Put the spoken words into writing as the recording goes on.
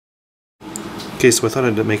Okay, so I thought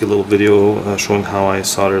I'd make a little video showing how I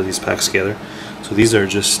solder these packs together. So these are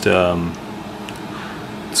just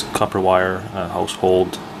it's copper wire,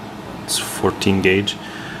 household. It's 14 gauge.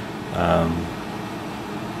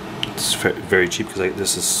 It's very cheap because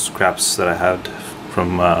this is scraps that I had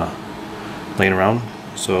from laying around.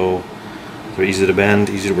 So they're easy to bend,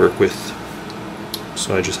 easy to work with.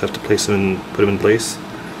 So I just have to place them and put them in place.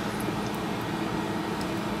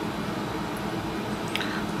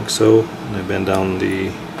 Like so, and I bend down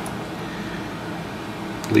the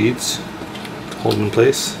leads to hold them in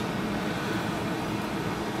place.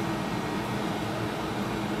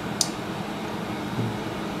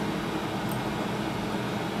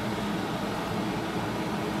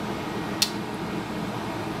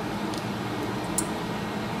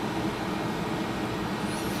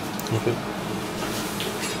 Okay.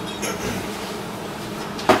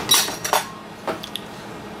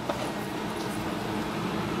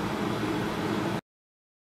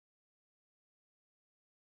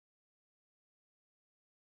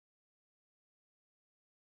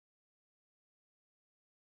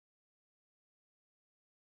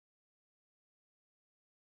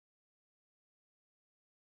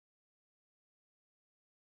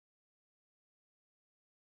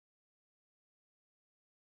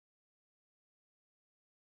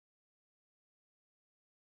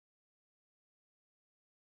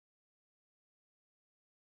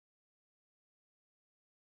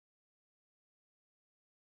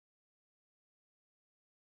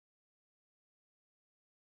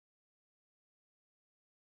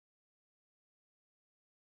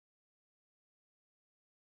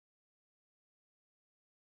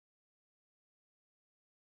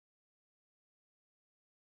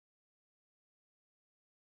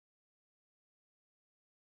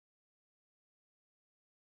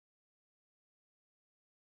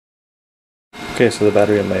 Okay, so the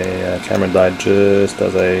battery on my camera died just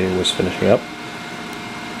as I was finishing up.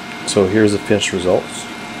 So here's the finished results.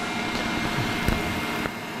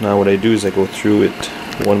 Now what I do is I go through it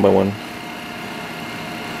one by one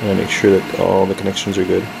and I make sure that all the connections are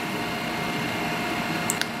good.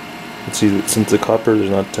 Let's see that since the copper, there's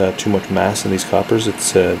not too much mass in these coppers,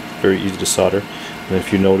 it's very easy to solder. And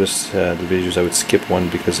if you notice the videos, I would skip one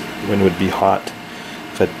because when it would be hot,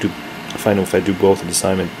 if I do both at the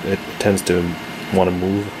time, it tends to want to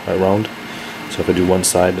move around. So if I do one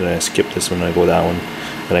side and I skip this one and I go that one,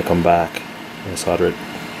 then I come back and solder it,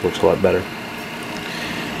 works a lot better.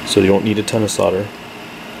 So you don't need a ton of solder,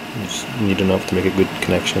 you just need enough to make a good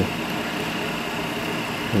connection.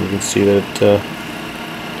 And you can see that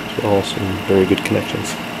it's all some very good connections.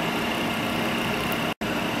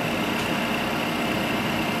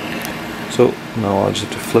 So now I'll just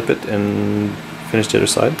have to flip it and finish the other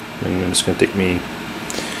side, and it's going to take me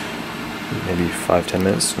maybe 5-10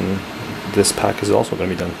 minutes, and this pack is also going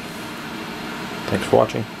to be done. Thanks for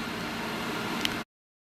watching.